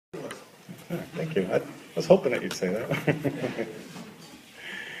Thank you. I was hoping that you'd say that.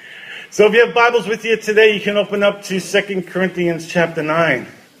 So if you have Bibles with you today, you can open up to 2 Corinthians chapter 9.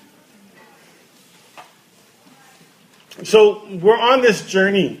 So we're on this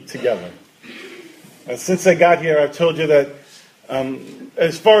journey together. Since I got here, I've told you that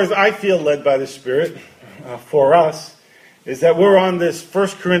as far as I feel led by the Spirit for us, is that we're on this 1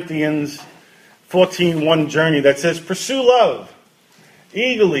 Corinthians 14:1 journey that says, pursue love,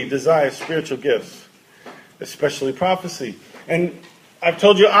 eagerly desire spiritual gifts, especially prophecy. And I've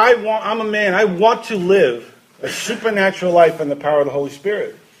told you, I'm a man, I want to live a supernatural life in the power of the Holy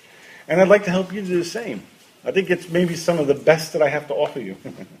Spirit. And I'd like to help you do the same. I think it's maybe some of the best that I have to offer you,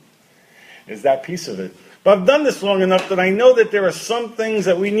 is that piece of it. But I've done this long enough that I know that there are some things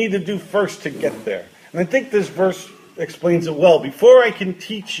that we need to do first to get there. And I think this verse explains it well. Before I can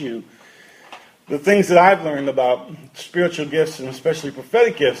teach you the things that I've learned about spiritual gifts and especially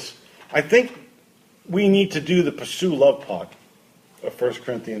prophetic gifts, I think we need to do the pursue love part of 1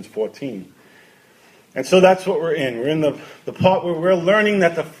 Corinthians 14. And so that's what we're in. We're in the part where we're learning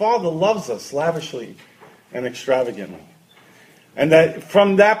that the Father loves us lavishly and extravagantly. And that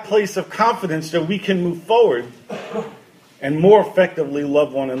from that place of confidence that we can move forward and more effectively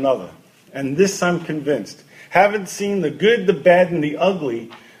love one another. And this I'm convinced. Haven't seen the good, the bad, and the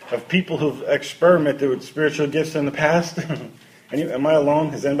ugly of people who've experimented with spiritual gifts in the past. Am I alone?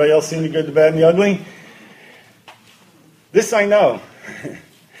 Has anybody else seen the good, the bad, and the ugly? This I know.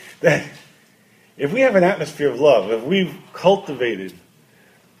 That if we have an atmosphere of love, if we've cultivated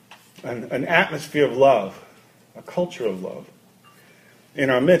an atmosphere of love, a culture of love in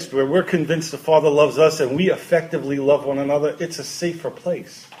our midst, where we're convinced the Father loves us and we effectively love one another, it's a safer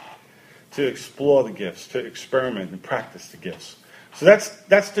place to explore the gifts, to experiment and practice the gifts. So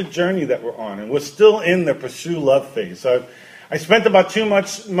that's the journey that we're on, and we're still in the pursue love phase. So I spent about 2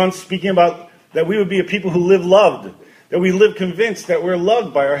 months speaking about that we would be a people who live loved, that we live convinced that we're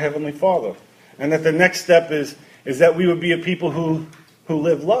loved by our Heavenly Father. And that the next step is that we would be a people who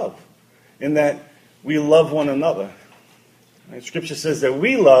live love, in that we love one another. And Scripture says that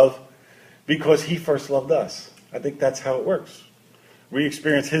we love because He first loved us. I think that's how it works. We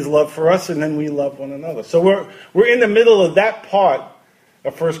experience His love for us, and then we love one another. So we're in the middle of that part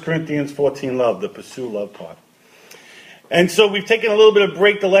of 1 Corinthians 14 love, the pursue love part. And so we've taken a little bit of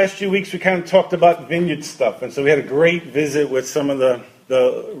break the last few weeks. We kind of talked about vineyard stuff. And so we had a great visit with some of the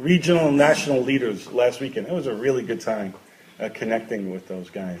regional and national leaders last weekend. It was a really good time connecting with those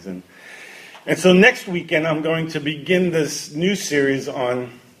guys. And so next weekend I'm going to begin this new series on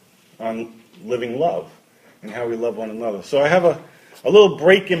living love and how we love one another. So I have a little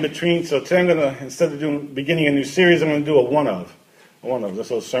break in between. So today I'm going to, instead of beginning a new series, I'm going to do a one of. That's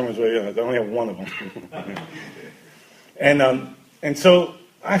those sermons where I only have one of them. And so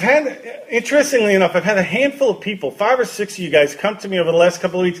I've had, interestingly enough, I've had a handful of people, 5 or 6 of you guys, come to me over the last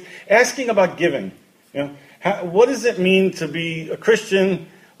couple of weeks asking about giving. What does it mean to be a Christian,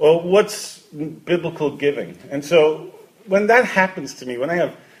 or what's biblical giving? And so when that happens to me, when I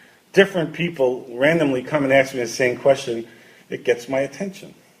have different people randomly come and ask me the same question, it gets my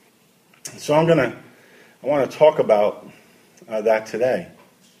attention. So I want to talk about that today.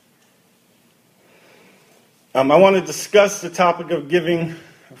 I want to discuss the topic of giving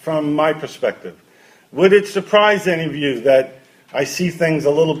from my perspective. Would it surprise any of you that I see things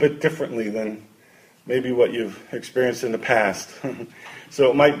a little bit differently than maybe what you've experienced in the past? So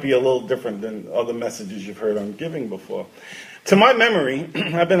it might be a little different than other messages you've heard on giving before. To my memory,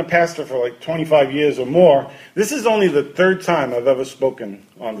 I've been a pastor for like 25 years or more. This is only the 3rd time I've ever spoken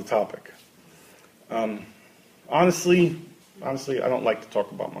on the topic. Honestly, I don't like to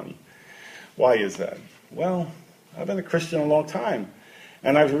talk about money. Why is that? Well, I've been a Christian a long time,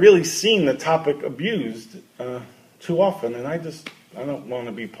 and I've really seen the topic abused too often, and I don't want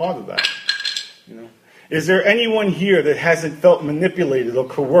to be part of that. Is there anyone here that hasn't felt manipulated or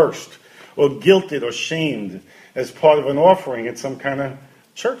coerced or guilted or shamed as part of an offering at some kind of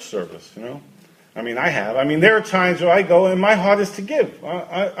church service? I mean, I have. There are times where I go and my heart is to give.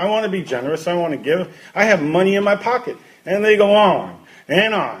 I want to be generous. I want to give. I have money in my pocket, and they go on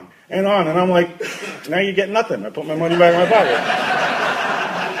and on. And I'm like, now you get nothing. I put my money back in my pocket.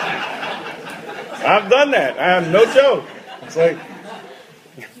 I've done that. I have no joke. It's like,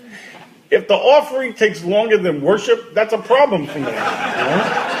 if the offering takes longer than worship, that's a problem for me.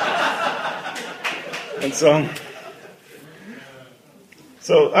 And so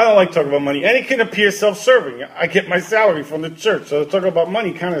I don't like talking about money. And it can appear self-serving. I get my salary from the church. So talking about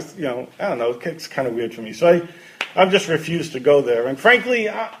money kind of, I don't know, it's kind of weird for me. So I've just refused to go there. And frankly,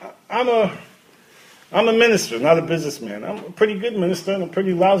 I'm I'm a minister, not a businessman. I'm a pretty good minister and a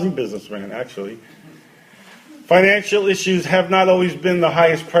pretty lousy businessman, actually. Financial issues have not always been the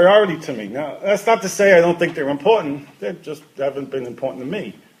highest priority to me. Now, that's not to say I don't think they're important. They just haven't been important to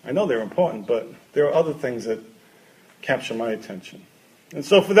me. I know they're important, but there are other things that capture my attention. And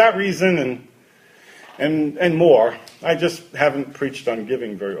so for that reason and more, I just haven't preached on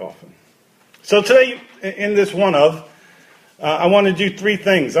giving very often. So today, in this I want to do three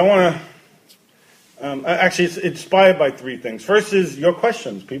things. I want to, actually it's inspired by three things. First is your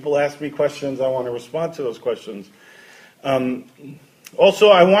questions. People ask me questions. I want to respond to those questions. Also,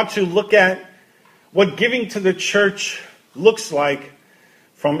 I want to look at what giving to the church looks like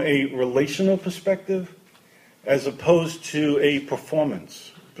from a relational perspective as opposed to a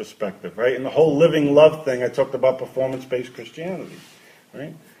performance perspective, right? In the whole living love thing, I talked about performance-based Christianity,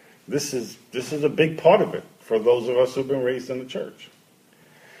 right? This is a big part of it for those of us who've been raised in the church.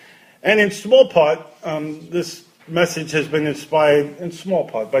 And in small part, this message has been inspired in small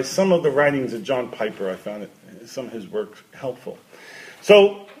part by some of the writings of John Piper. I found some of his work helpful.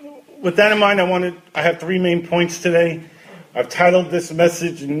 So with that in mind, I have three main points today. I've titled this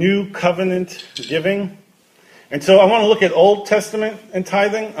message, New Covenant Giving. And so I want to look at Old Testament and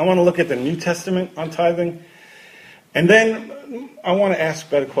tithing. I want to look at the New Testament on tithing. And then I want to ask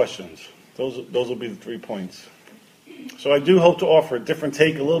better questions. Those will be the 3 points. So I do hope to offer a different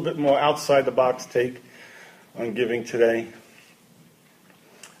take, a little bit more outside the box take on giving today.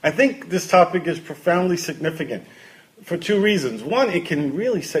 I think this topic is profoundly significant for two reasons. One, it can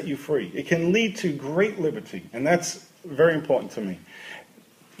really set you free. It can lead to great liberty, and that's very important to me.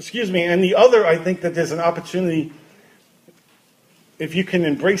 And the other, I think that there's an opportunity, if you can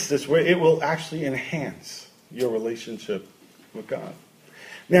embrace this, where it will actually enhance your relationship with God.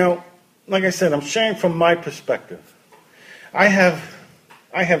 Now, like I said, I'm sharing from my perspective. I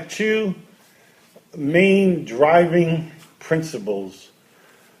have two main driving principles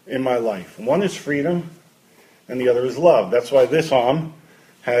in my life. One is freedom, and the other is love. That's why this arm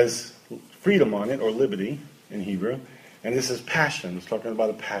has freedom on it, or liberty in Hebrew. And this is passion. It's talking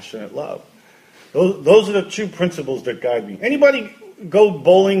about a passionate love. Those are the two principles that guide me. Anybody go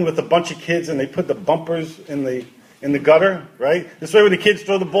bowling with a bunch of kids and they put the bumpers in the gutter, right? This way when the kids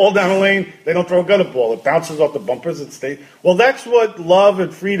throw the ball down the lane, they don't throw a gutter ball. It bounces off the bumpers and stays. Well, that's what love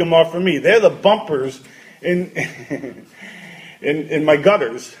and freedom are for me. They're the bumpers in my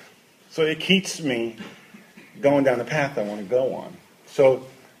gutters. So it keeps me going down the path I want to go on. So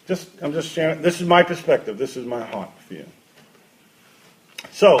I'm just sharing. This is my perspective. This is my heart for you.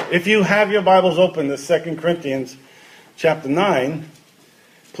 So, if you have your Bibles open to 2 Corinthians chapter 9,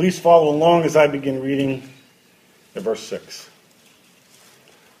 please follow along as I begin reading at verse 6.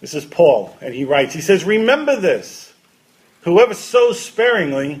 This is Paul, and he writes, he says, "Remember this, whoever sows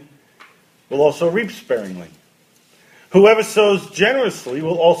sparingly will also reap sparingly. Whoever sows generously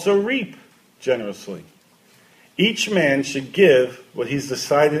will also reap generously. Each man should give what he's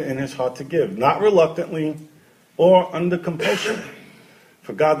decided in his heart to give, not reluctantly or under compulsion.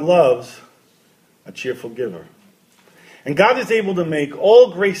 For God loves a cheerful giver. And God is able to make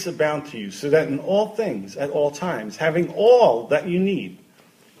all grace abound to you, so that in all things, at all times, having all that you need,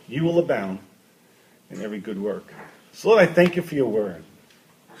 you will abound in every good work." So Lord, I thank you for your word,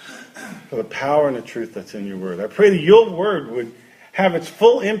 for the power and the truth that's in your word. I pray that your word would have its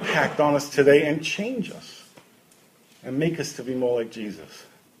full impact on us today and change us and make us to be more like Jesus.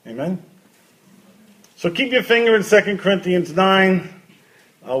 Amen? So keep your finger in 2 Corinthians 9.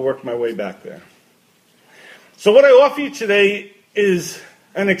 I'll work my way back there. So what I offer you today is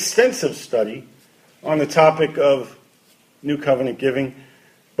an extensive study on the topic of New Covenant giving,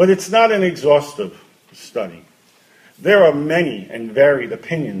 but it's not an exhaustive study. There are many and varied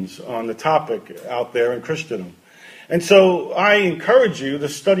opinions on the topic out there in Christendom. And so I encourage you to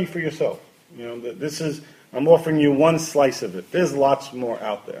study for yourself. I'm offering you one slice of it. There's lots more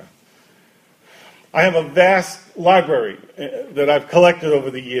out there. I have a vast library that I've collected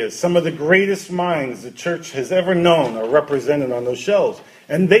over the years. Some of the greatest minds the church has ever known are represented on those shelves.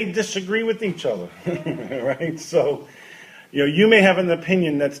 And they disagree with each other, right? So, you may have an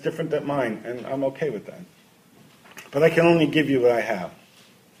opinion that's different than mine, and I'm okay with that. But I can only give you what I have.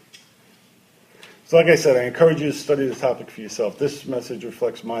 So like I said, I encourage you to study the topic for yourself. This message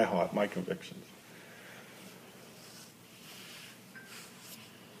reflects my heart, my convictions.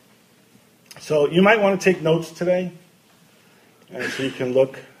 So you might want to take notes today, and so you can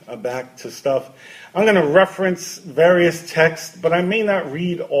look back to stuff. I'm going to reference various texts, but I may not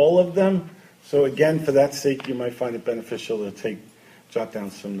read all of them. So again, for that sake, you might find it beneficial to jot down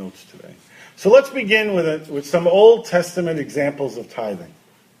some notes today. So let's begin with some Old Testament examples of tithing.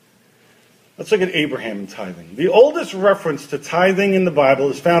 Let's look at Abraham and tithing. The oldest reference to tithing in the Bible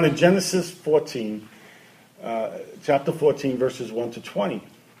is found in Genesis 14, chapter 14, verses 1 to 20.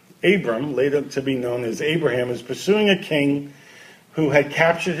 Abram, later to be known as Abraham, is pursuing a king who had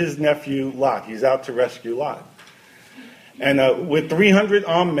captured his nephew Lot. He's out to rescue Lot. And with 300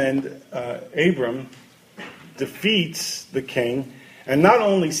 armed men, Abram defeats the king and not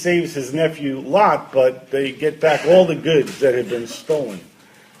only saves his nephew Lot, but they get back all the goods that had been stolen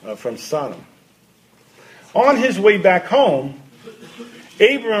from Sodom. On his way back home,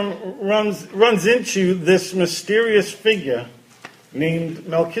 Abram runs into this mysterious figure named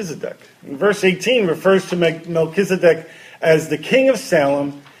Melchizedek. And verse 18 refers to Melchizedek as the king of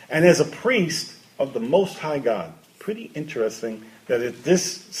Salem and as a priest of the Most High God. Pretty interesting that at this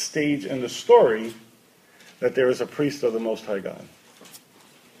stage in the story that there is a priest of the Most High God.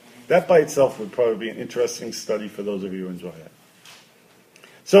 That by itself would probably be an interesting study for those of you who enjoy it.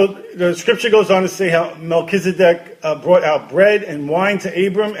 So the scripture goes on to say how Melchizedek brought out bread and wine to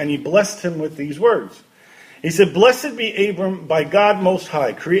Abram, and he blessed him with these words. He said, "Blessed be Abram by God Most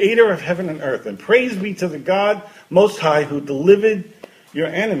High, creator of heaven and earth, and praise be to the God Most High who delivered your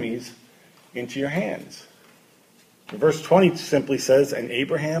enemies into your hands." Verse 20 simply says, "And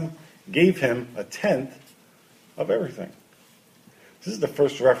Abraham gave him a tenth of everything." This is the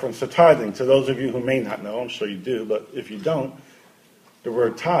first reference to tithing. To those of you who may not know, I'm sure you do, but if you don't, the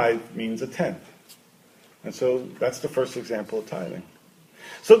word tithe means a tenth. And so that's the first example of tithing.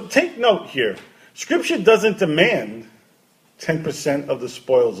 So take note here. Scripture doesn't demand 10% of the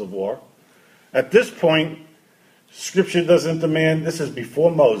spoils of war. At this point, Scripture doesn't demand, this is before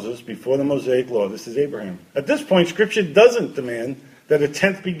Moses, before the Mosaic law, this is Abraham. At this point, Scripture doesn't demand that a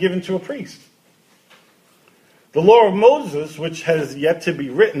tenth be given to a priest. The law of Moses, which has yet to be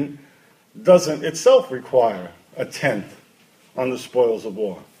written, doesn't itself require a tenth on the spoils of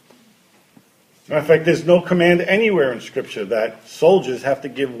war. Matter of fact, there's no command anywhere in Scripture that soldiers have to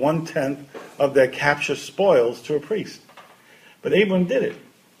give 1/10 of their captured spoils to a priest. But Abram did it.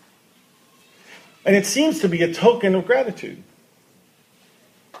 And it seems to be a token of gratitude.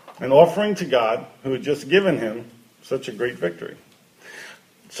 An offering to God who had just given him such a great victory.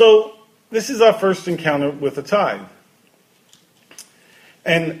 So, this is our first encounter with a tithe.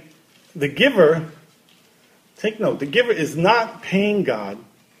 And the giver, take note, the giver is not paying God.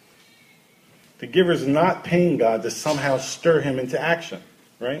 The giver is not paying God to somehow stir him into action,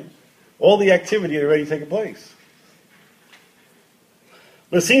 right? All the activity had already taken place.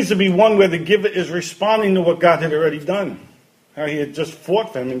 But it seems to be one where the giver is responding to what God had already done. How he had just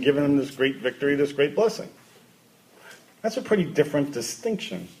fought for him and given him this great victory, this great blessing. That's a pretty different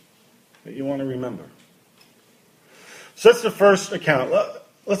distinction that you want to remember. So that's the first account.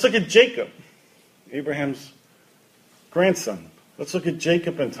 Let's look at Jacob, Abraham's grandson. Let's look at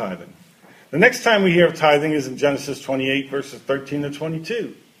Jacob and tithing. The next time we hear of tithing is in Genesis 28, verses 13 to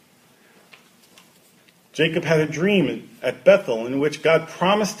 22. Jacob had a dream at Bethel in which God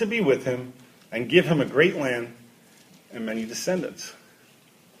promised to be with him and give him a great land and many descendants.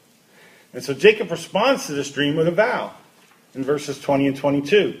 And so Jacob responds to this dream with a vow in verses 20 and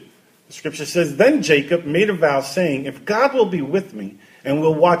 22. The scripture says, "Then Jacob made a vow saying, 'If God will be with me and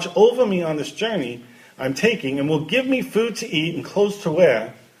will watch over me on this journey I'm taking and will give me food to eat and clothes to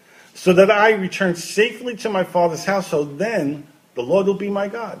wear, so that I return safely to my father's household, then the Lord will be my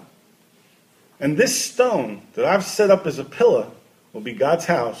God. And this stone that I've set up as a pillar will be God's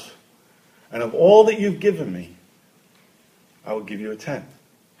house, and of all that you've given me, I will give you a tenth.'"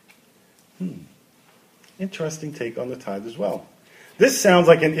 Interesting take on the tithe as well. This sounds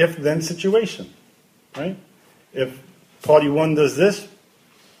like an if-then situation, right? If party one does this,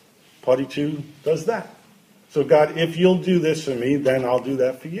 party two does that. So God, if you'll do this for me, then I'll do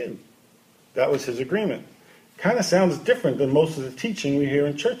that for you. That was his agreement. Kind of sounds different than most of the teaching we hear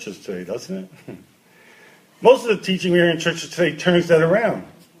in churches today, doesn't it? Most of the teaching we hear in churches today turns that around.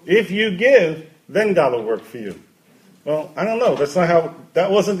 If you give, then God will work for you. Well, I don't know. That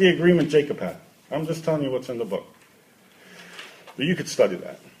wasn't the agreement Jacob had. I'm just telling you what's in the book. But you could study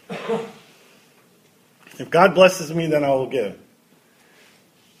that. If God blesses me, then I will give.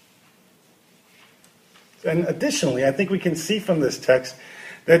 And additionally, I think we can see from this text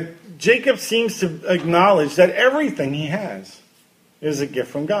that Jacob seems to acknowledge that everything he has is a gift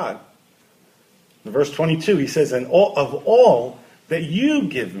from God. In verse 22, he says, "And of all that you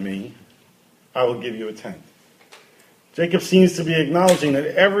give me, I will give you a tenth." Jacob seems to be acknowledging that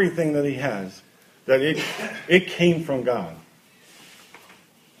everything that he has, that it came from God.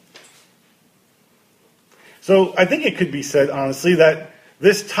 So I think it could be said, honestly, that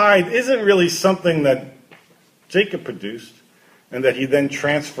this tithe isn't really something that Jacob produced. and that he then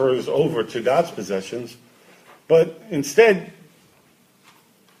transfers over to God's possessions. But instead,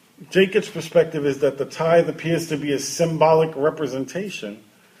 Jacob's perspective is that the tithe appears to be a symbolic representation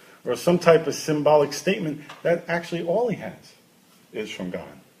or some type of symbolic statement that actually all he has is from God.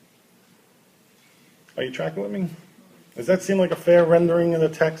 Are you tracking with me? Does that seem like a fair rendering of the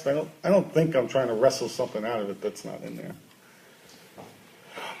text? I don't think I'm trying to wrestle something out of it that's not in there.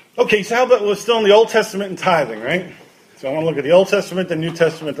 Okay, so how about, we're still in the Old Testament and tithing, right? So I want to look at the Old Testament, the New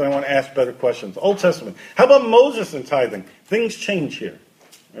Testament, and I want to ask better questions. Old Testament. How about Moses and tithing? Things change here,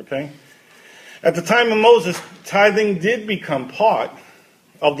 okay? At the time of Moses, tithing did become part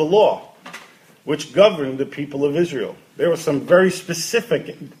of the law, which governed the people of Israel. There were some very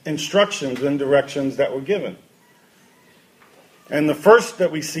specific instructions and directions that were given. And the first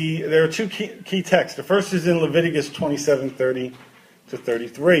that we see, there are two key texts. The first is in Leviticus 27:30 to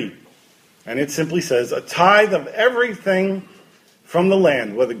 33. And it simply says, a tithe of everything from the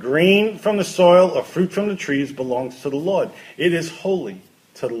land, whether grain from the soil or fruit from the trees, belongs to the Lord. It is holy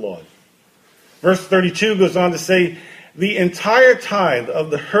to the Lord. Verse 32 goes on to say, the entire tithe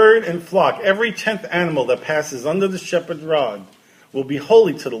of the herd and flock, every 10th animal that passes under the shepherd's rod, will be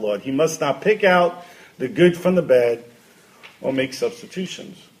holy to the Lord. He must not pick out the good from the bad or make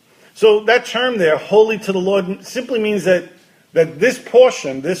substitutions. So that term there, holy to the Lord, simply means that this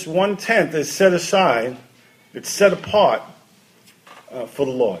portion, this 1/10, is set aside, it's set apart for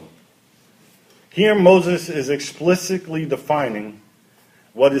the Lord. Here Moses is explicitly defining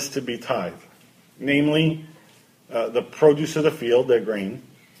what is to be tithed, namely the produce of the field, their grain,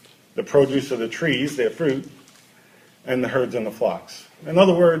 the produce of the trees, their fruit, and the herds and the flocks. In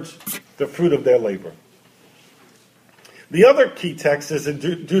other words, the fruit of their labor. The other key text is in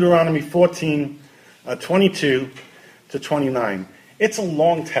Deuteronomy 14:22 to 29. It's a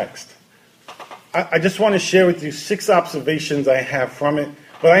long text. I just want to share with you 6 observations I have from it,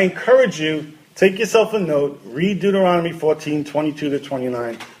 but I encourage you, take yourself a note, read Deuteronomy 14:22 to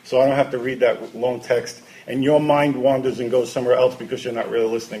 29, so I don't have to read that long text, and your mind wanders and goes somewhere else because you're not really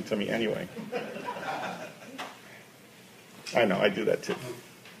listening to me anyway. I know, I do that too.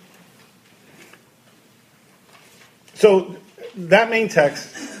 So, that main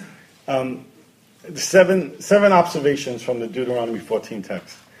text, seven observations from the Deuteronomy 14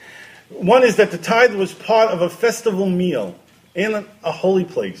 text. One is that the tithe was part of a festival meal in a holy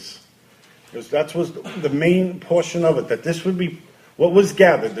place. That was the main portion of it, that this would be what was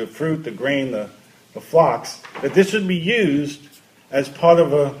gathered, the fruit, the grain, the flocks, that this would be used as part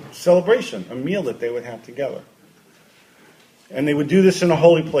of a celebration, a meal that they would have together. And they would do this in a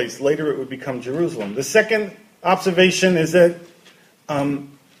holy place. Later it would become Jerusalem. The second observation is that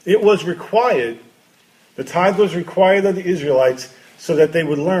it was required, the tithe was required of the Israelites so that they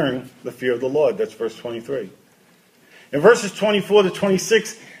would learn the fear of the Lord. That's verse 23. In verses 24 to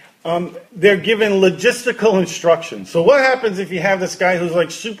 26, they're given logistical instructions. So what happens if you have this guy who's like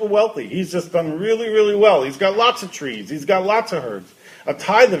super wealthy? He's just done really, really well. He's got lots of trees. He's got lots of herds. A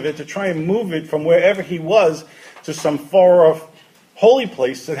tithe of it to try and move it from wherever he was to some far off holy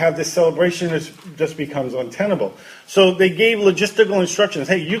place to have this celebration just becomes untenable. So they gave logistical instructions.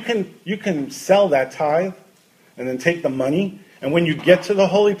 Hey, you can sell that tithe and then take the money. And when you get to the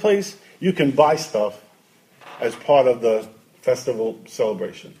holy place, you can buy stuff as part of the festival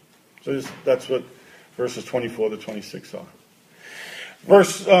celebration. So that's what verses 24 to 26 are.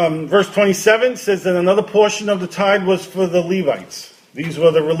 Verse 27 says that another portion of the tithe was for the Levites. These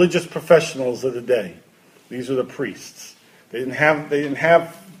were the religious professionals of the day. These were the priests. They didn't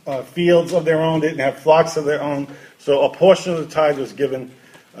have fields of their own. They didn't have flocks of their own. So a portion of the tithe was given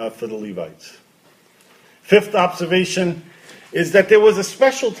for the Levites. Fifth observation is that there was a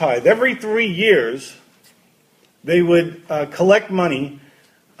special tithe. Every 3 years, they would collect money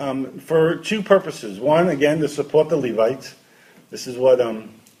for 2 purposes. One, again, to support the Levites. This is what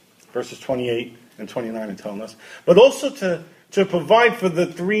verses 28 and 29 are telling us. But also to provide for the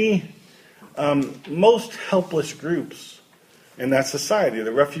 3 most helpless groups in that society,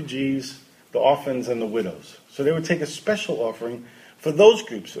 the refugees, the orphans, and the widows. So they would take a special offering for those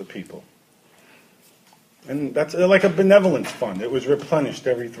groups of people. And that's like a benevolence fund. It was replenished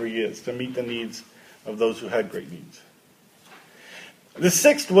every 3 years to meet the needs of those who had great needs. The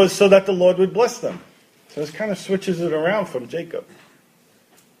 6th was so that the Lord would bless them. So this kind of switches it around from Jacob.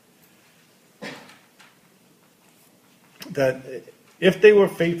 That if they were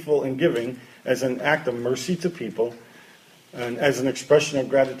faithful in giving as an act of mercy to people and as an expression of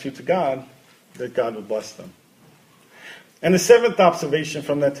gratitude to God, that God would bless them. And the 7th observation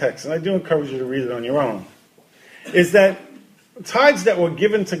from that text, and I do encourage you to read it on your own, is that tithes that were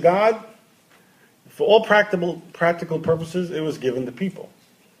given to God For all practical purposes, it was given to people.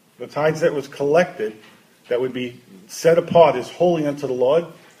 The tithes that was collected, that would be set apart as holy unto the Lord,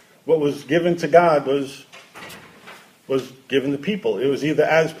 what was given to God was given to people. It was either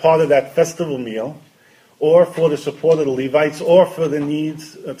as part of that festival meal, or for the support of the Levites, or for the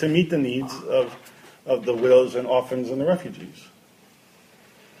needs, to meet the needs of the widows and orphans and the refugees.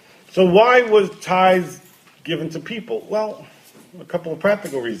 So why was tithes given to people? Well, a couple of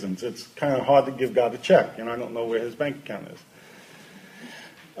practical reasons. It's kind of hard to give God a check, and I don't know where his bank account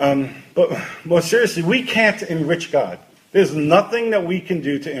is. But more seriously, we can't enrich God. There's nothing that we can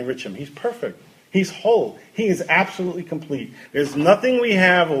do to enrich him. He's perfect. He's whole. He is absolutely complete. There's nothing we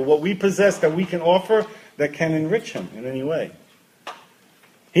have or what we possess that we can offer that can enrich him in any way.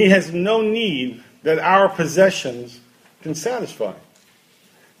 He has no need that our possessions can satisfy.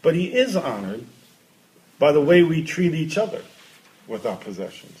 But he is honored by the way we treat each other with our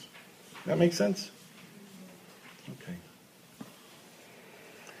possessions. That make sense? Okay.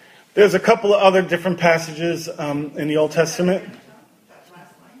 There's a couple of other different passages in the Old Testament.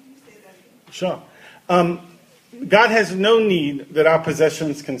 Sure. God has no need that our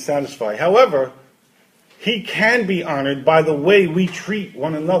possessions can satisfy. However, he can be honored by the way we treat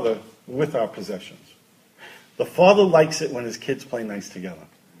one another with our possessions. The father likes it when his kids play nice together.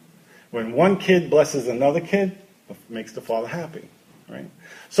 When one kid blesses another kid, it makes the father happy. Right?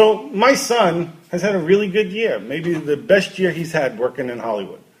 So my son has had a really good year. Maybe the best year he's had working in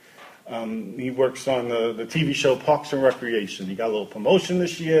Hollywood. He works on the TV show Parks and Recreation. He got a little promotion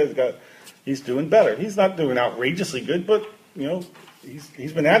this year. He's doing better. He's not doing outrageously good, but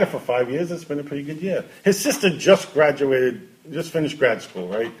he's been at it for 5 years. It's been a pretty good year. His sister just finished grad school,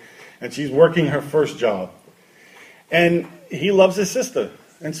 right? And she's working her first job. And he loves his sister.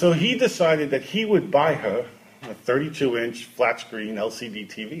 And so he decided that he would buy her a 32-inch flat-screen LCD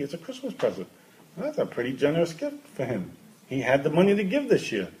TV as a Christmas present. That's a pretty generous gift for him. He had the money to give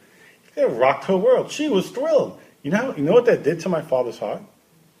this year. It rocked her world. She was thrilled. You know what that did to my father's heart?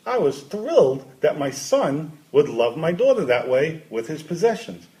 I was thrilled that my son would love my daughter that way with his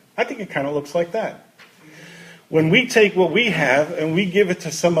possessions. I think it kind of looks like that. When we take what we have and we give it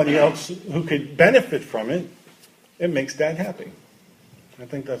to somebody else who could benefit from it, it makes Dad happy. I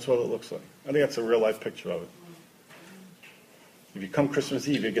think that's what it looks like. I think that's a real-life picture of it. If you come Christmas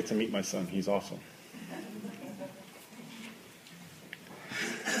Eve, you get to meet my son. He's awesome.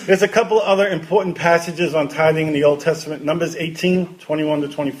 There's a couple of other important passages on tithing in the Old Testament. Numbers 18, 21 to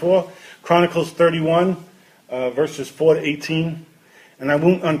 24. Chronicles 31, verses 4 to 18. And I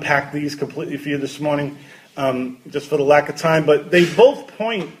won't unpack these completely for you this morning, just for the lack of time. But they both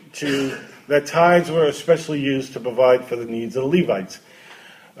point to that tithes were especially used to provide for the needs of the Levites.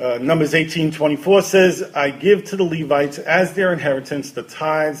 Numbers 18:24 says, I give to the Levites as their inheritance the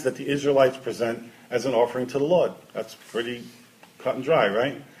tithes that the Israelites present as an offering to the Lord. That's pretty cut and dry,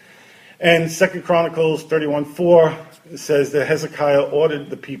 right? And 2 Chronicles 31:4 says that Hezekiah ordered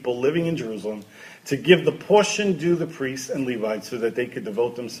the people living in Jerusalem to give the portion due the priests and Levites so that they could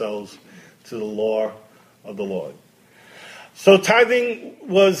devote themselves to the law of the Lord. So tithing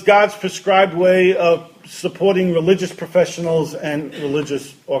was God's prescribed way of supporting religious professionals and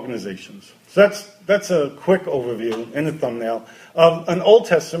religious organizations. So that's a quick overview in the thumbnail of an Old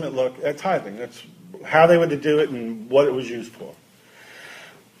Testament look at tithing. That's how they were to do it and what it was used for.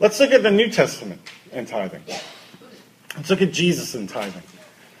 Let's look at the New Testament and tithing. Let's look at Jesus and tithing.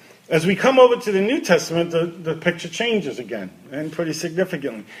 As we come over to the New Testament, the picture changes again, and pretty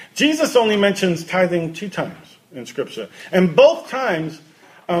significantly. Jesus only mentions tithing 2 times in Scripture. And both times,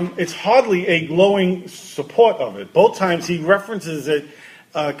 it's hardly a glowing support of it. Both times he references it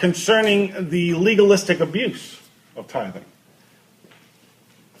concerning the legalistic abuse of tithing.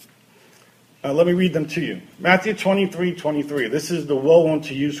 Let me read them to you. Matthew 23:23. This is the woe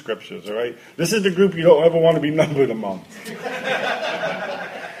unto you scriptures, all right? This is the group you don't ever want to be numbered among.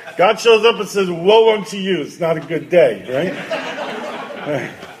 God shows up and says, woe unto you. It's not a good day, right?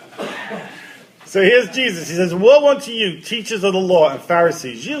 So here's Jesus. He says, woe unto you, teachers of the law and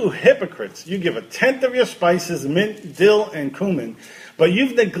Pharisees, you hypocrites. You give 1/10 of your spices, mint, dill, and cumin, but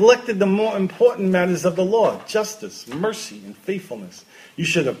you've neglected the more important matters of the law, justice, mercy, and faithfulness. You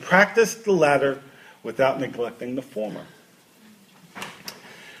should have practiced the latter without neglecting the former.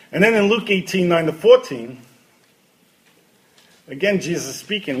 And then in Luke 18:9 to 14, again, Jesus is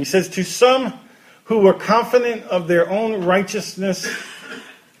speaking. He says, to some who were confident of their own righteousness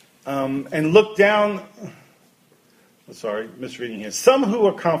and looked down, misreading here. Some who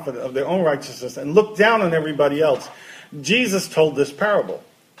were confident of their own righteousness and looked down on everybody else. Jesus told this parable.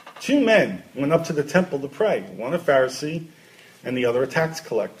 2 men went up to the temple to pray, one a Pharisee and the other a tax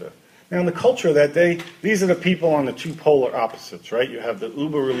collector. Now, in the culture of that day, these are the people on the two polar opposites, right? You have the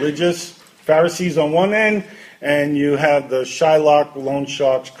uber-religious Pharisees on one end, and you have the Shylock, loan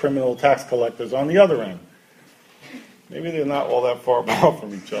sharks, criminal tax collectors on the other end. Maybe they're not all that far apart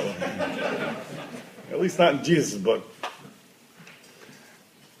from each other. At least not in Jesus' book.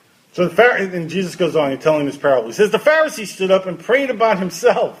 So and Jesus goes on, he's telling this parable. He says, the Pharisee stood up and prayed about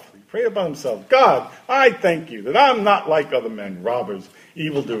himself. He prayed about himself. God, I thank you that I'm not like other men, robbers,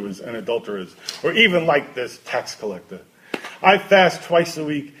 evildoers, and adulterers, or even like this tax collector. I fast twice a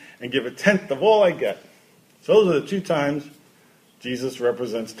week and give a tenth of all I get. So those are the two times Jesus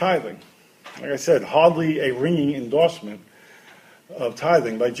represents tithing. Like I said, hardly a ringing endorsement of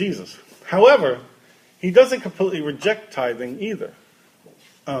tithing by Jesus. However, he doesn't completely reject tithing either.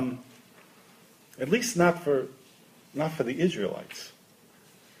 At least not for the Israelites.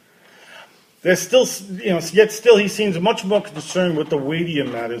 There's still, yet still he seems much more concerned with the weightier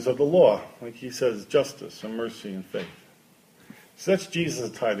matters of the law. Like he says, justice and mercy and faith. So that's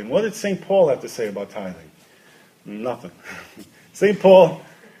Jesus' tithing. What did St. Paul have to say about tithing? Nothing. St. Paul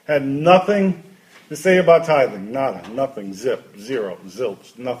had nothing to say about tithing. Nada, nothing, zip, zero,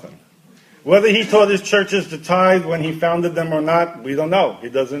 zilch, nothing. Whether he taught his churches to tithe when he founded them or not, we don't know. He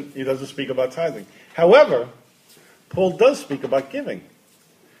doesn't speak about tithing. However, Paul does speak about giving.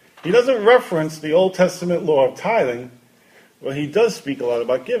 He doesn't reference the Old Testament law of tithing, but he does speak a lot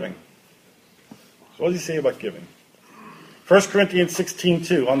about giving. So what does he say about giving? 1 Corinthians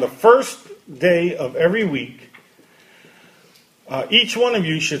 16:2. On the first day of every week, each one of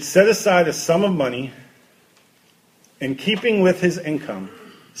you should set aside a sum of money in keeping with his income,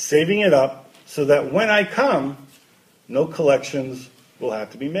 saving it up so that when I come, no collections will have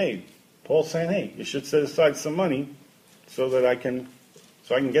to be made. Paul's saying, hey, you should set aside some money so that I can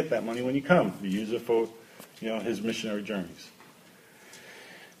get that money when you come. You use it for, his missionary journeys.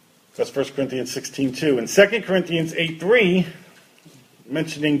 That's 1 Corinthians 16:2. In 2 Corinthians 8:3,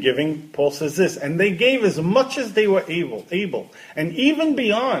 mentioning giving, Paul says this, and they gave as much as they were able, and even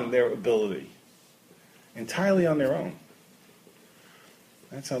beyond their ability, entirely on their own.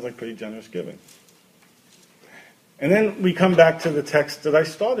 That sounds like pretty generous giving. And then we come back to the text that I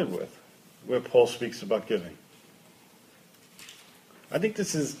started with, where Paul speaks about giving. I think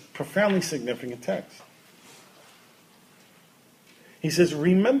this is a profoundly significant text. He says,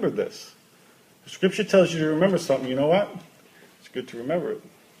 remember this. The Scripture tells you to remember something. You know what? It's good to remember it.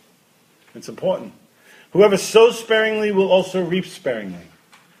 It's important. Whoever sows sparingly will also reap sparingly.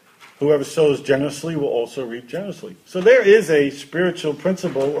 Whoever sows generously will also reap generously. So there is a spiritual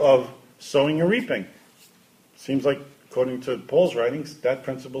principle of sowing and reaping. Seems like, according to Paul's writings, that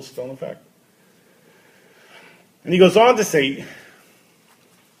principle is still in effect. And he goes on to say,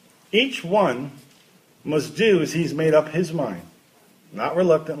 each one must do as he's made up his mind, not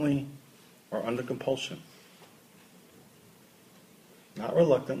reluctantly or under compulsion. Not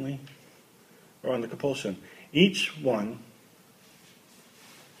reluctantly or under compulsion. Each one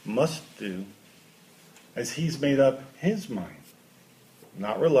must do as he's made up his mind,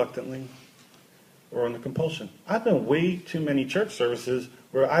 not reluctantly or under compulsion. I've been way too many church services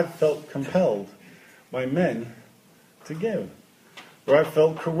where I've felt compelled by men to give, where I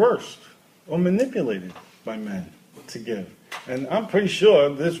felt coerced or manipulated by men to give. And I'm pretty sure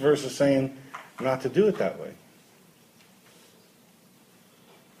this verse is saying not to do it that way.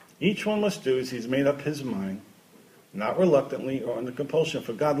 Each one must do as he's made up his mind, not reluctantly or under compulsion,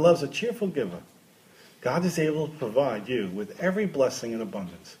 for God loves a cheerful giver. God is able to provide you with every blessing in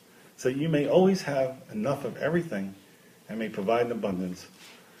abundance, so you may always have enough of everything and may provide an abundance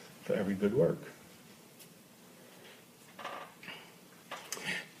for every good work.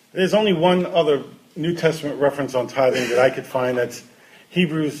 There's only one other New Testament reference on tithing that I could find. That's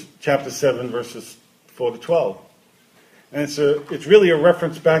Hebrews chapter 7, verses 4 to 12. And it's really a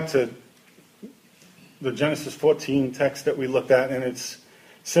reference back to the Genesis 14 text that we looked at, and it's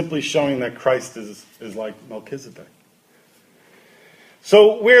simply showing that Christ is like Melchizedek.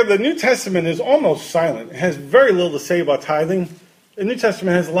 So where the New Testament is almost silent, it has very little to say about tithing, the New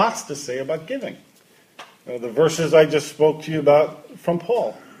Testament has lots to say about giving. The verses I just spoke to you about from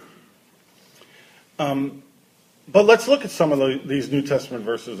Paul. But let's look at some of these New Testament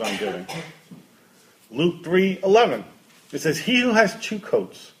verses on giving. Luke 3:11. It says, he who has 2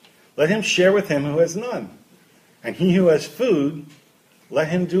 coats, let him share with him who has none. And he who has food, let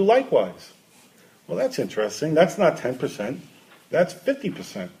him do likewise. Well, that's interesting. That's not 10%. That's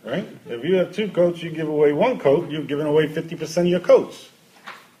 50%, right? If you have 2 coats, you give away 1 coat, you've given away 50% of your coats.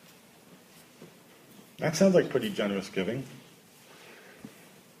 That sounds like pretty generous giving.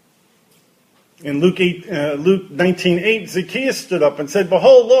 In Luke 19:8, Zacchaeus stood up and said,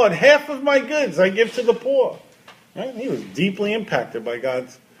 "Behold, Lord, half of my goods I give to the poor." Right? He was deeply impacted by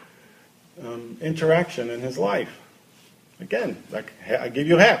God's interaction in his life. Again, like, I give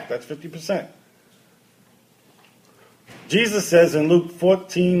you half. That's 50%. Jesus says in Luke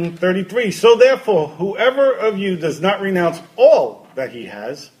 14:33, "So therefore, whoever of you does not renounce all that he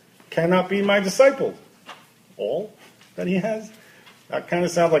has cannot be my disciple." All that he has? That kind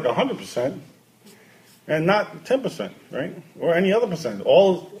of sounds like 100%. And not 10%, right? Or any other percent.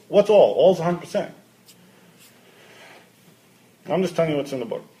 What's all? All's 100%. I'm just telling you what's in the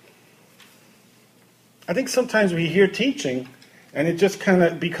book. I think sometimes we hear teaching, and it just kind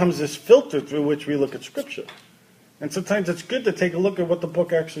of becomes this filter through which we look at Scripture. And sometimes it's good to take a look at what the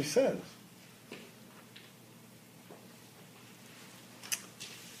book actually says.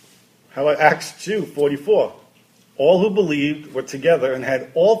 How about Acts 2:44? All who believed were together and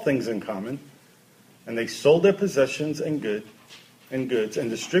had all things in common, and they sold their possessions and goods and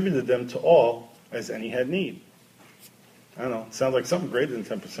distributed them to all as any had need. I don't know, sounds like something greater than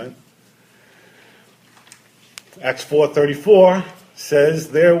 10%. Acts 4:34 says,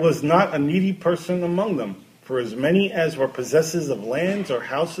 "There was not a needy person among them, for as many as were possessors of lands or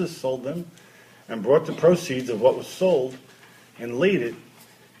houses sold them, and brought the proceeds of what was sold, and laid it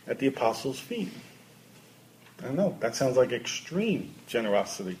at the apostles' feet." I don't know, that sounds like extreme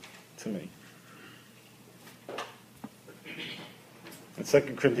generosity to me. In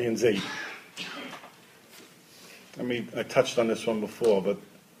 2 Corinthians 8, I touched on this one before, but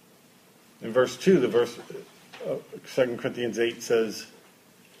in verse 2, 2 Corinthians 8 says,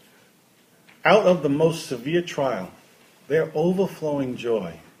 "Out of the most severe trial, their overflowing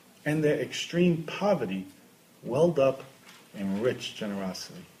joy and their extreme poverty welled up in rich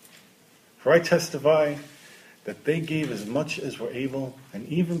generosity. For I testify that they gave as much as were able, and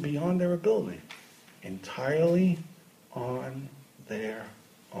even beyond their ability, entirely on their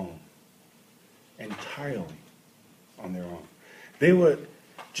own." Entirely on their own. They were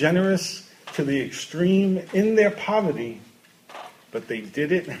generous to the extreme in their poverty, but they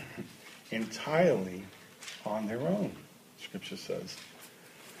did it entirely on their own, Scripture says.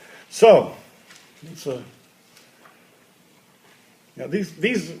 So,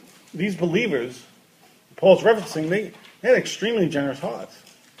 these believers, Paul's referencing, they had extremely generous hearts.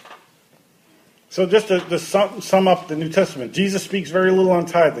 So just to sum up the New Testament, Jesus speaks very little on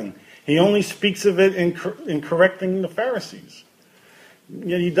tithing. He only speaks of it in correcting the Pharisees.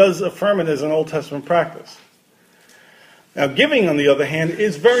 Yet he does affirm it as an Old Testament practice. Now, giving, on the other hand,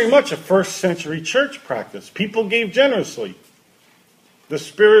 is very much a first century church practice. People gave generously. The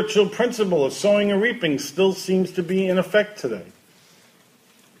spiritual principle of sowing and reaping still seems to be in effect today.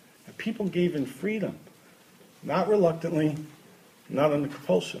 And people gave in freedom, not reluctantly, not under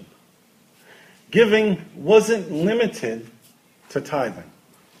compulsion. Giving wasn't limited to tithing.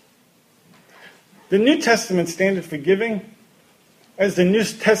 The New Testament standard for giving, as the New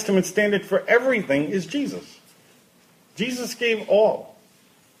Testament standard for everything, is Jesus. Jesus gave all.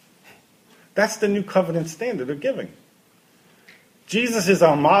 That's the New Covenant standard of giving. Jesus is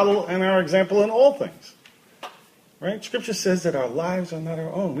our model and our example in all things. Right? Scripture says that our lives are not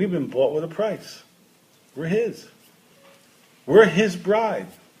our own. We've been bought with a price. We're His. We're His bride.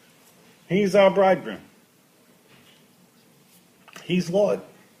 He's our bridegroom. He's Lord.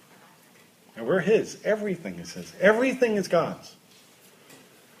 And we're His. Everything is His. Everything is God's.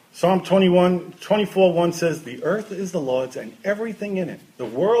 Psalm 24:1 says, "The earth is the Lord's and everything in it, the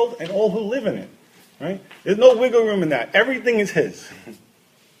world and all who live in it." Right? There's no wiggle room in that. Everything is His.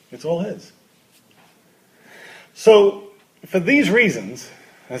 It's all His. So, for these reasons,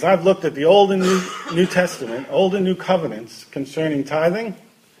 as I've looked at the Old and New Testament, Old and New Covenants concerning tithing,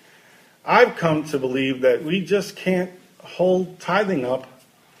 I've come to believe that we just can't hold tithing up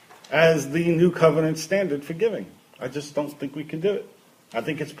as the New Covenant standard for giving. I just don't think we can do it. I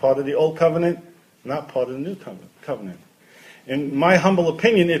think it's part of the Old Covenant, not part of the New Covenant. In my humble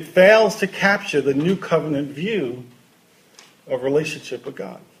opinion, it fails to capture the New Covenant view of relationship with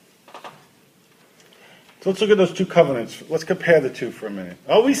God. So let's look at those two covenants. Let's compare the two for a minute.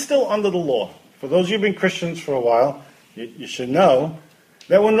 Are we still under the law? For those of you who've been Christians for a while, you should know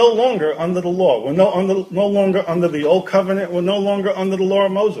that we're no longer under the law. We're no longer under the Old Covenant. We're no longer under the law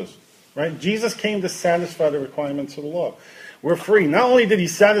of Moses. Right? Jesus came to satisfy the requirements of the law. We're free. Not only did He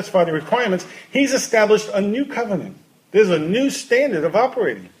satisfy the requirements, He's established a new covenant. There's a new standard of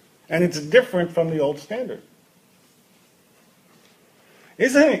operating, and it's different from the old standard.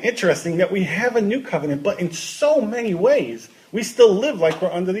 Isn't it interesting that we have a new covenant, but in so many ways, we still live like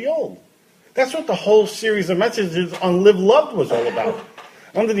we're under the old? That's what the whole series of messages on Live Loved was all about.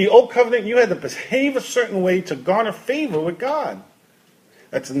 Under the old covenant, you had to behave a certain way to garner favor with God.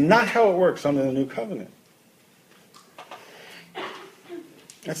 That's not how it works under the new covenant.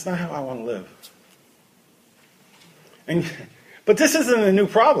 That's not how I want to live. But this isn't a new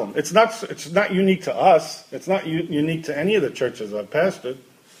problem. It's not unique to us. It's not unique to any of the churches I've pastored.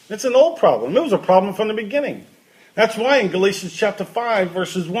 It's an old problem. It was a problem from the beginning. That's why in Galatians chapter 5,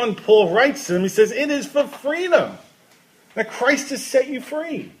 verses 1, Paul writes to them, he says, it is for freedom that Christ has set you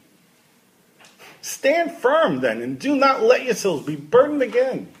free. Stand firm then, and do not let yourselves be burdened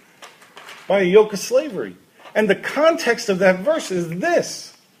again by a yoke of slavery. And the context of that verse is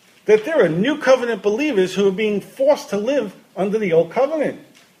this, that there are new covenant believers who are being forced to live under the old covenant.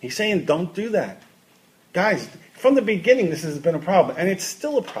 He's saying, don't do that. Guys, from the beginning, this has been a problem, and it's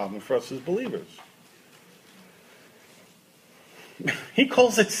still a problem for us as believers. He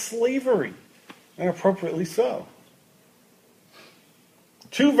calls it slavery, and appropriately so.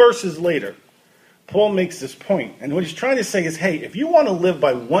 2 verses later, Paul makes this point, and what he's trying to say is, hey, if you want to live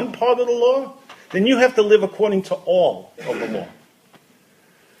by one part of the law, then you have to live according to all of the law.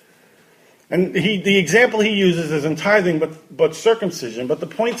 And the example he uses is in tithing, but circumcision, but the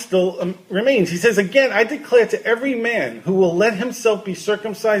point still remains. He says, again, I declare to every man who will let himself be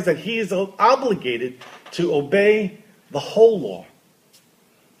circumcised that he is obligated to obey the whole law.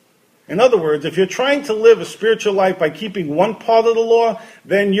 In other words, if you're trying to live a spiritual life by keeping one part of the law,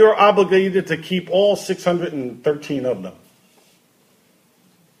 then you're obligated to keep all 613 of them.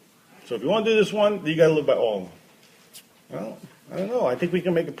 So if you want to do this one, you got to live by all of them. Well, I don't know. I think we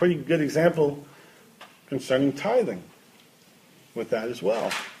can make a pretty good example concerning tithing with that as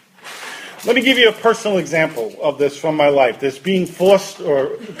well. Let me give you a personal example of this from my life. This being forced,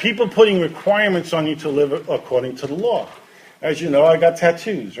 or people putting requirements on you to live according to the law. As you know, I got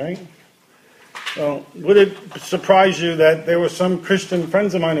tattoos, right? Well, would it surprise you that there were some Christian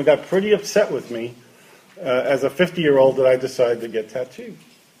friends of mine who got pretty upset with me as a 50-year-old that I decided to get tattooed?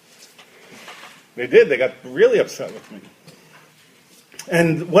 They did. They got really upset with me.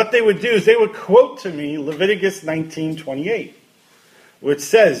 And what they would do is they would quote to me Leviticus 19:28, which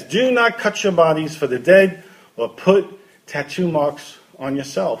says, do not cut your bodies for the dead or put tattoo marks on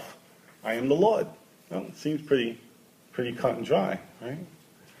yourself. I am the Lord. Well, it seems pretty cut and dry, right?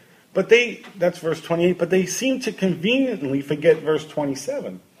 But that's verse 28, but they seem to conveniently forget verse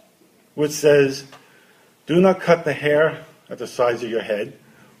 27, which says, do not cut the hair at the sides of your head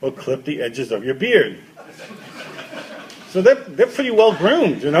or clip the edges of your beard. So they're pretty well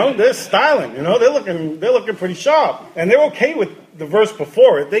groomed, you know. They're styling, you know. They're looking pretty sharp, and they're okay with the verse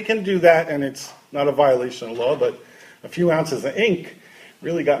before it. They can do that, and it's not a violation of law. But a few ounces of ink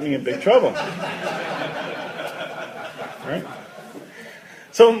really got me in big trouble. Right?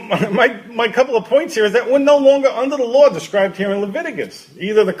 So my couple of points here is that we're no longer under the law described here in Leviticus,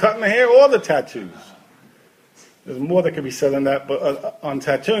 either the cutting the hair or the tattoos. There's more that could be said on that, but on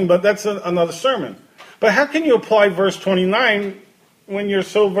tattooing, but that's another sermon. But how can you apply verse 29 when you're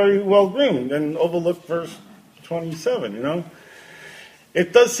so very well groomed and overlook verse 27, you know?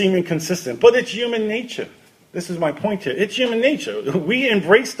 It does seem inconsistent, but it's human nature. This is my point here. It's human nature. We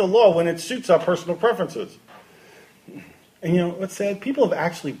embrace the law when it suits our personal preferences. And you know, what's sad? People have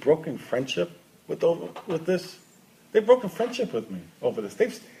actually broken friendship with this. They've broken friendship with me over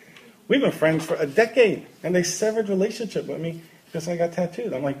this. We've been friends for a decade, and they severed relationship with me because I got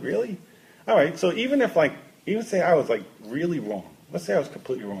tattooed. I'm like, really? All right, so even say I was like really wrong. Let's say I was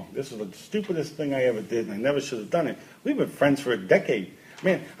completely wrong. This was the stupidest thing I ever did, and I never should have done it. We've been friends for a decade.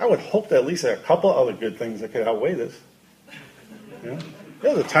 Man, I would hope that at least there are a couple other good things that could outweigh this. You know?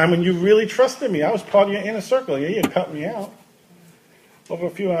 There was a time when you really trusted me. I was part of your inner circle. Yeah, you cut me out over a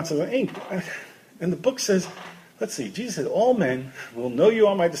few ounces of ink. And the book says, let's see, Jesus said, all men will know you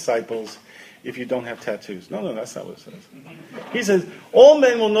are my disciples if you don't have tattoos. No, that's not what it says. He says, all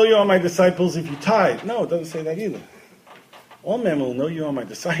men will know you are my disciples if you tithe. No, it doesn't say that either. All men will know you are my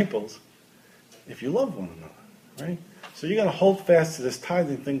disciples if you love one another, right? So you're going to hold fast to this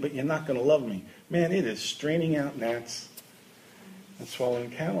tithing thing, but you're not going to love me. Man, it is straining out gnats and swallowing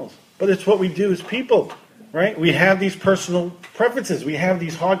camels. But it's what we do as people, right? We have these personal preferences. We have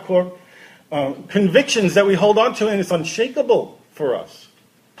these hardcore convictions that we hold on to, and it's unshakable for us.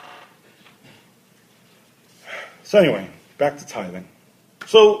 So anyway, back to tithing.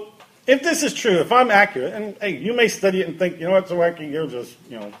 So if this is true, if I'm accurate, and hey, you may study it and think, you know what, so wacky, you're just,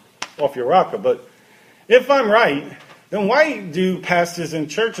 off your rocker. But if I'm right, then why do pastors and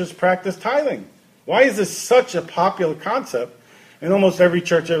churches practice tithing? Why is this such a popular concept in almost every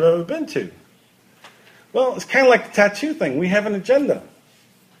church I've ever been to? Well, it's kind of like the tattoo thing. We have an agenda.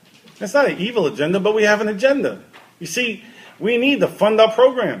 It's not an evil agenda, but we have an agenda. You see, We need to fund our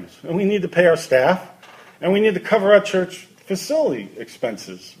programs, and we need to pay our staff, and we need to cover our church facility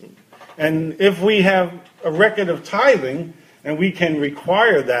expenses. And if we have a record of tithing, and we can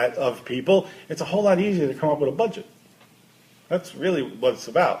require that of people, it's a whole lot easier to come up with a budget. That's really what it's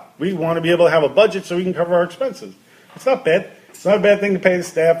about. We want to be able to have a budget so we can cover our expenses. It's not bad. It's not a bad thing to pay the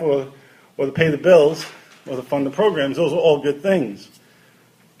staff or to pay the bills or to fund the programs. Those are all good things.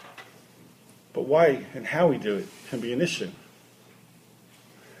 But why and how we do it can be an issue.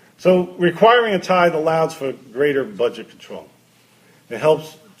 So requiring a tithe allows for greater budget control. It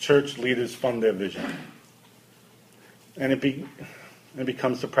helps church leaders fund their vision. And it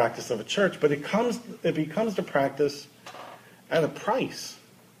becomes the practice of a church. But it becomes the practice at a price,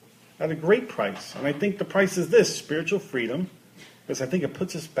 at a great price. And I think the price is this, spiritual freedom, because I think it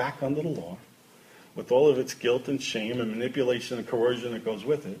puts us back under the law with all of its guilt and shame and manipulation and coercion that goes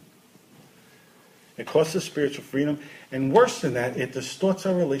with it. It costs us spiritual freedom. And worse than that, it distorts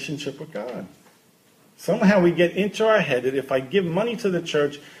our relationship with God. Somehow we get into our head that if I give money to the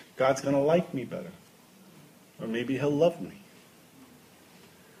church, God's going to like me better. Or maybe he'll love me.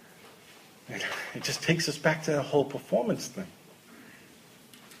 It just takes us back to that whole performance thing.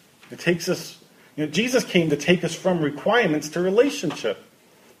 It takes us, Jesus came to take us from requirements to relationship.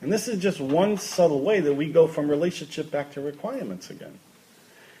 And this is just one subtle way that we go from relationship back to requirements again.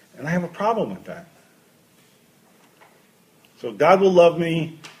 And I have a problem with that. So God will love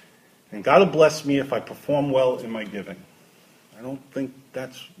me, and God will bless me if I perform well in my giving. I don't think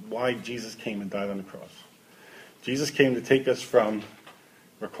that's why Jesus came and died on the cross. Jesus came to take us from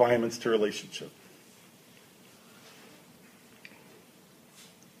requirements to relationship.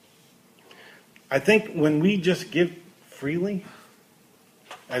 I think when we just give freely,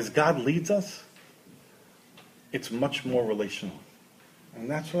 as God leads us, it's much more relational. And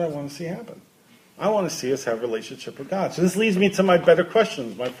that's what I want to see happen. I want to see us have a relationship with God. So this leads me to my better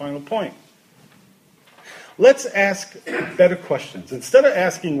questions, my final point. Let's ask better questions. Instead of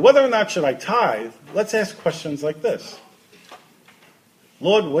asking whether or not should I tithe, let's ask questions like this.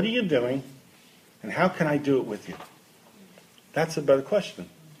 Lord, what are you doing, and how can I do it with you? That's a better question.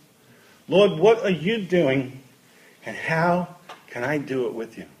 Lord, what are you doing, and how can I do it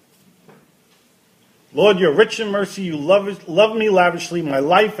with you? Lord, you're rich in mercy. You love me lavishly. My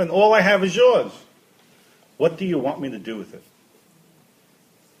life and all I have is yours. What do you want me to do with it?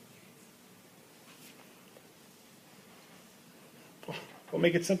 We'll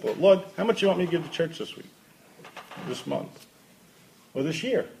make it simple. Lord, how much do you want me to give to church this week, this month, or this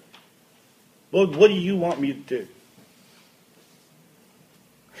year? Lord, what do you want me to do?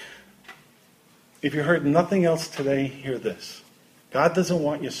 If you heard nothing else today, hear this. God doesn't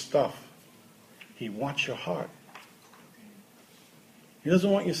want your stuff. He wants your heart. He doesn't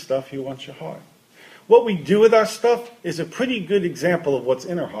want your stuff. He wants your heart. What we do with our stuff is a pretty good example of what's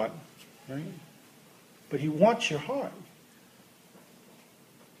in our heart, right? But he wants your heart.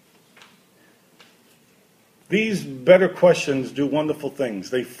 These better questions do wonderful things.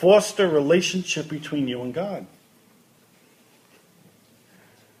 They foster a relationship between you and God.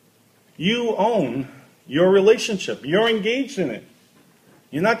 You own your relationship. You're engaged in it.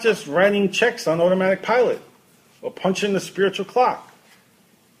 You're not just writing checks on automatic pilot or punching the spiritual clock.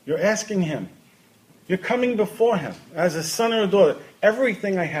 You're asking him. You're coming before him as a son or a daughter.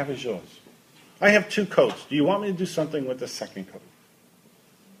 Everything I have is yours. I have 2 coats. Do you want me to do something with the second coat?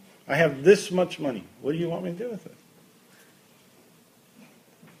 I have this much money. What do you want me to do with it?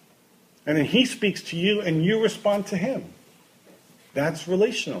 And then he speaks to you and you respond to him. That's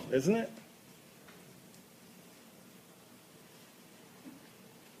relational, isn't it?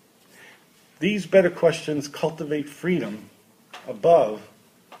 These better questions cultivate freedom above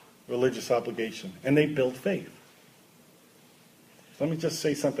religious obligation, and they build faith. Let me just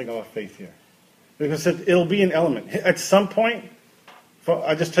say something about faith here. Because it'll be an element. At some point,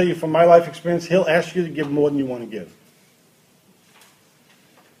 I just tell you from my life experience, he'll ask you to give more than you want to give.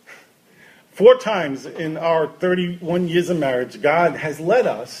 4 times in our 31 years of marriage, God has led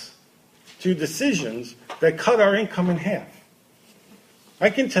us to decisions that cut our income in half. I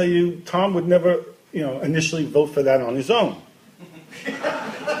can tell you, Tom would never, initially vote for that on his own.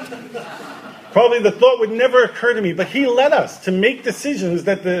 Probably the thought would never occur to me, but he led us to make decisions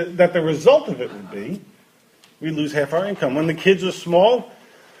that the result of it would be we lose half our income. When the kids were small,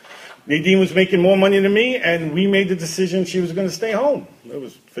 Nadine was making more money than me, and we made the decision she was going to stay home. It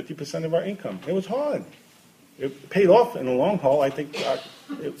was 50% of our income. It was hard. It paid off in the long haul. I think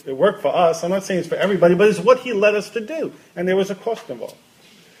it worked for us. I'm not saying it's for everybody, but it's what he led us to do. And there was a cost involved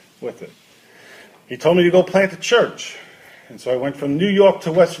with it. He told me to go plant a church. And so I went from New York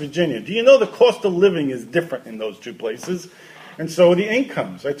to West Virginia. Do you know the cost of living is different in those two places? And so are the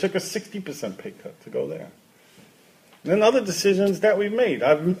incomes. I took a 60% pay cut to go there. And then other decisions that we've made.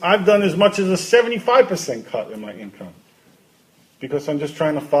 I've done as much as a 75% cut in my income because I'm just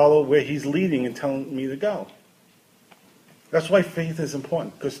trying to follow where he's leading and telling me to go. That's why faith is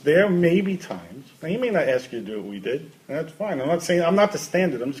important, because there may be times, now he may not ask you to do what we did, and that's fine. I'm not the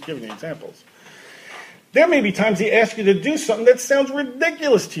standard, I'm just giving you examples. There may be times he asks you to do something that sounds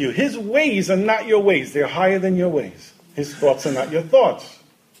ridiculous to you. His ways are not your ways, they're higher than your ways. His thoughts are not your thoughts,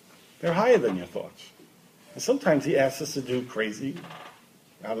 they're higher than your thoughts. And sometimes he asks us to do crazy,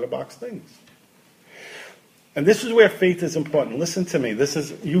 out-of-the-box things. And this is where faith is important. Listen to me,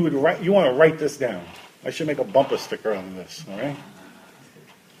 you want to write this down. I should make a bumper sticker out of this, all right?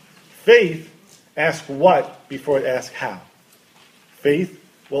 Faith asks what before it asks how. Faith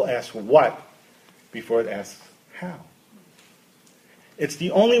will ask what before it asks how. It's the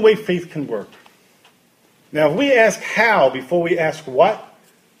only way faith can work. Now, if we ask how before we ask what,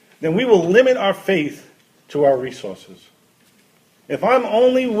 then we will limit our faith to our resources. If I'm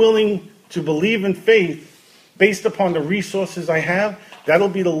only willing to believe in faith based upon the resources I have, that'll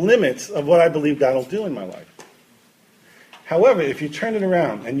be the limits of what I believe God will do in my life. However, if you turn it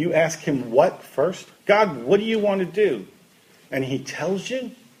around and you ask him what first, God, what do you want to do? And he tells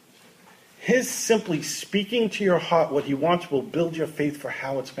you, his simply speaking to your heart what he wants will build your faith for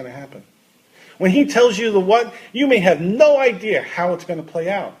how it's going to happen. When he tells you the what, you may have no idea how it's going to play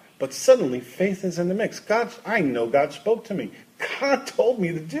out. But suddenly, faith is in the mix. I know God spoke to me. God told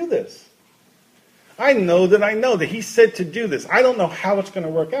me to do this. I know that he said to do this. I don't know how it's going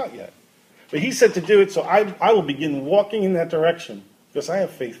to work out yet. But he said to do it, so I will begin walking in that direction because I have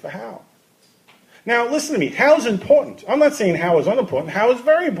faith for how. Now, listen to me. How is important. I'm not saying how is unimportant. How is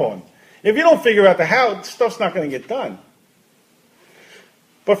very important. If you don't figure out the how, stuff's not going to get done.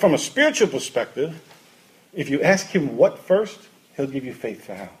 But from a spiritual perspective, if you ask him what first, he'll give you faith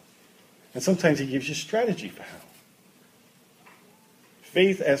for how. And sometimes he gives you strategy for how.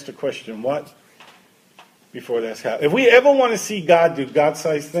 Faith asks the question, what? Before it asks how. If we ever want to see God do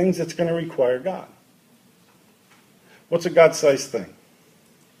God-sized things, it's going to require God. What's a God-sized thing?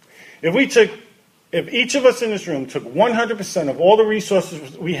 If each of us in this room took 100% of all the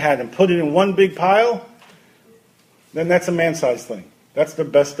resources we had and put it in one big pile, then that's a man-sized thing. That's the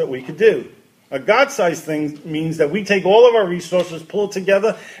best that we could do. A God-sized thing means that we take all of our resources, pull it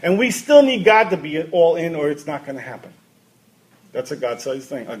together, and we still need God to be all in or it's not going to happen. That's a God-sized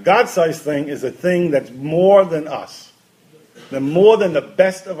thing. A God-sized thing is a thing that's more than us. More than the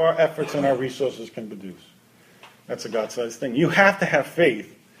best of our efforts and our resources can produce. That's a God-sized thing. You have to have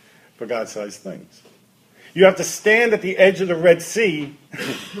faith for God-sized things. You have to stand at the edge of the Red Sea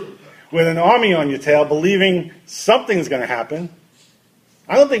with an army on your tail, believing something's going to happen.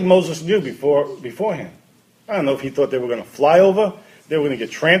 I don't think Moses knew beforehand. I don't know if he thought they were going to fly over, they were going to get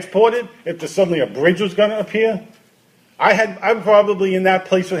transported, if suddenly a bridge was going to appear. I probably in that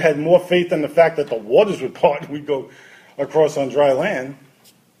place would have had more faith in the fact that the waters would part and we'd go across on dry land.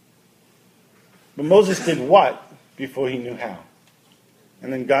 But Moses did what before he knew how?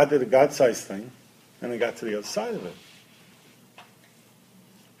 And then God did a God-sized thing, and they got to the other side of it.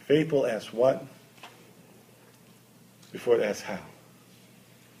 Faith will ask what before it asks how.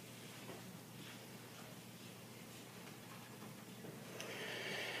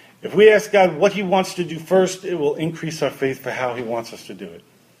 If we ask God what he wants to do first, it will increase our faith for how he wants us to do it.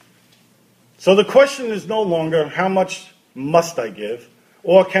 So the question is no longer, how much must I give?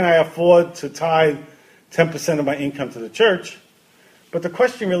 Or can I afford to tithe 10% of my income to the church? But the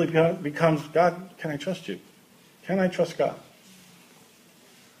question really becomes, God, can I trust you? Can I trust God?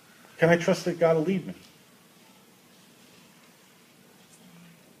 Can I trust that God will lead me?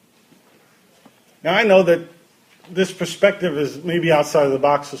 Now I know that this perspective is maybe outside of the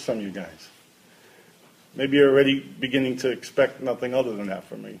box for some of you guys. Maybe you're already beginning to expect nothing other than that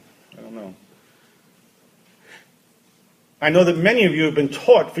from me. I don't know. I know that many of you have been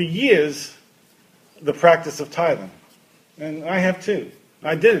taught for years the practice of tithing. And I have too.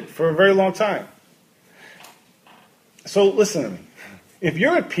 I did it for a very long time. So listen to me. If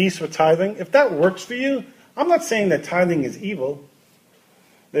you're at peace with tithing, if that works for you, I'm not saying that tithing is evil.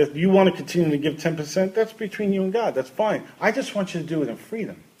 If you want to continue to give 10%, that's between you and God. That's fine. I just want you to do it in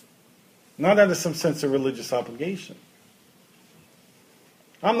freedom. Not out of some sense of religious obligation.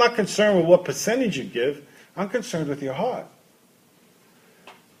 I'm not concerned with what percentage you give. I'm concerned with your heart.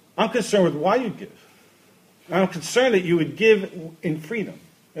 I'm concerned with why you give. I'm concerned that you would give in freedom.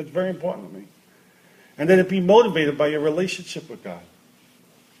 That's very important to me. And that it be motivated by your relationship with God.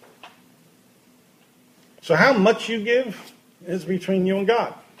 So how much you give is between you and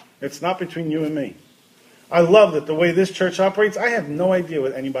God. It's not between you and me. I love that the way this church operates, I have no idea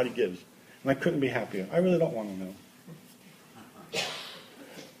what anybody gives. And I couldn't be happier. I really don't want to know.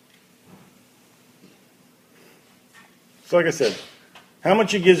 So like I said, how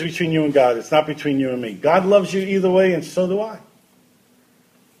much you give is between you and God. It's not between you and me. God loves you either way, and so do I.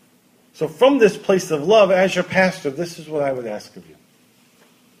 So from this place of love, as your pastor, this is what I would ask of you.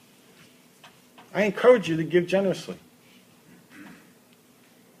 I encourage you to give generously.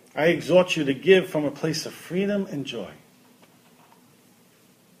 I exhort you to give from a place of freedom and joy.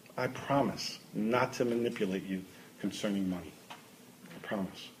 I promise not to manipulate you concerning money. I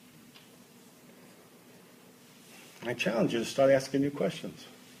promise. I challenge you to start asking new questions.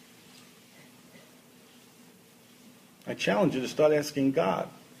 I challenge you to start asking God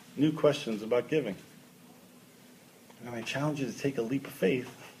new questions about giving. And I challenge you to take a leap of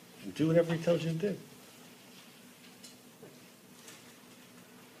faith and do whatever he tells you to do.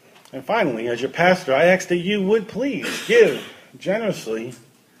 And finally, as your pastor, I ask that you would please give generously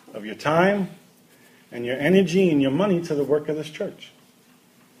of your time and your energy and your money to the work of this church.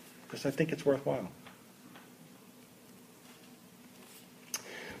 Because I think it's worthwhile.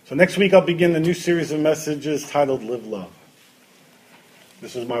 So next week I'll begin the new series of messages titled Live Love.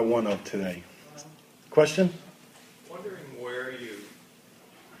 This is my one of today. Question? Wondering where you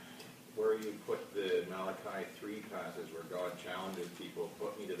put the Malachi 3 passage where God challenges people,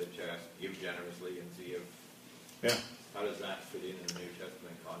 put me to the test, give generously, and see if how does that fit in the New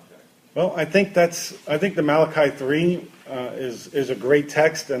Testament context? Well, I think the Malachi 3 is a great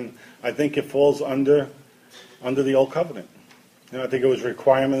text, and I think it falls under the Old Covenant. I think it was a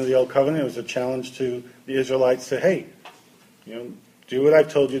requirement of the Old Covenant. It was a challenge to the Israelites to, hey, do what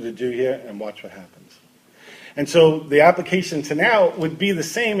I've told you to do here and watch what happens. And so the application to now would be the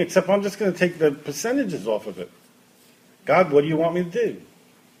same, except I'm just going to take the percentages off of it. God, what do you want me to do?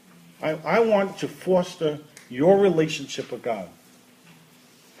 I want to foster your relationship with God.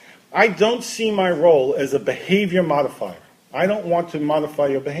 I don't see my role as a behavior modifier. I don't want to modify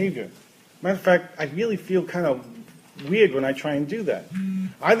your behavior. Matter of fact, I really feel kind of weird when I try and do that.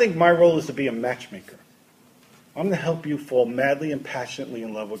 I think my role is to be a matchmaker. I'm going to help you fall madly and passionately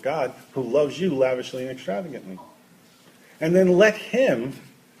in love with God, who loves you lavishly and extravagantly. And then let him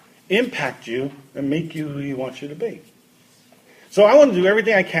impact you and make you who he wants you to be. So I want to do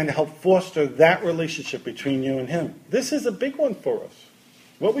everything I can to help foster that relationship between you and him. This is a big one for us.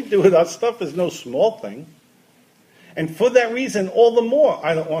 What we do with our stuff is no small thing. And for that reason, all the more,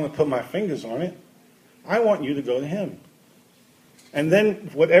 I don't want to put my fingers on it. I want you to go to him. And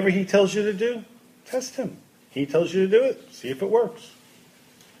then whatever he tells you to do, test him. He tells you to do it. See if it works.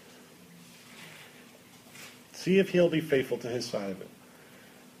 See if he'll be faithful to his side of it.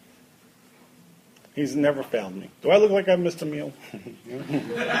 He's never failed me. Do I look like I've missed a meal?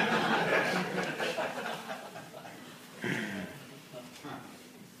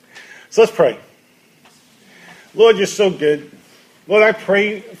 So let's pray. Lord, you're so good. Lord, I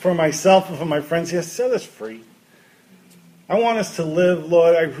pray for myself and for my friends here. Set us free. I want us to live,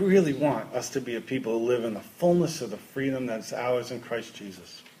 Lord, I really want us to be a people who live in the fullness of the freedom that's ours in Christ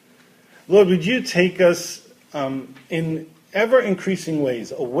Jesus. Lord, would you take us in ever-increasing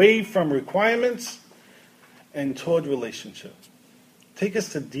ways away from requirements and toward relationship. Take us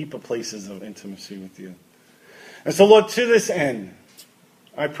to deeper places of intimacy with you. And so, Lord, to this end,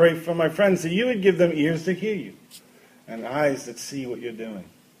 I pray for my friends that you would give them ears to hear you and eyes that see what you're doing.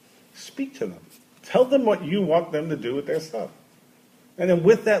 Speak to them. Tell them what you want them to do with their stuff. And then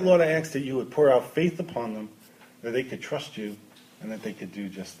with that, Lord, I ask that you would pour out faith upon them, that they could trust you and that they could do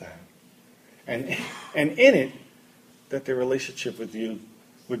just that. And in it, that their relationship with you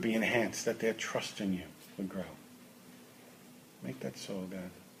would be enhanced, that their trust in you would grow. Make that so, God.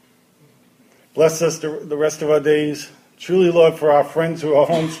 Bless us the rest of our days. Truly, Lord, for our friends who are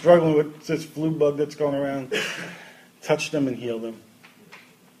home struggling with this flu bug that's going around, touch them and heal them.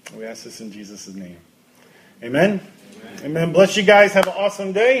 We ask this in Jesus' name. Amen? Amen. Bless you guys. Have an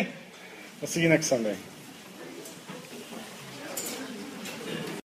awesome day. We'll see you next Sunday.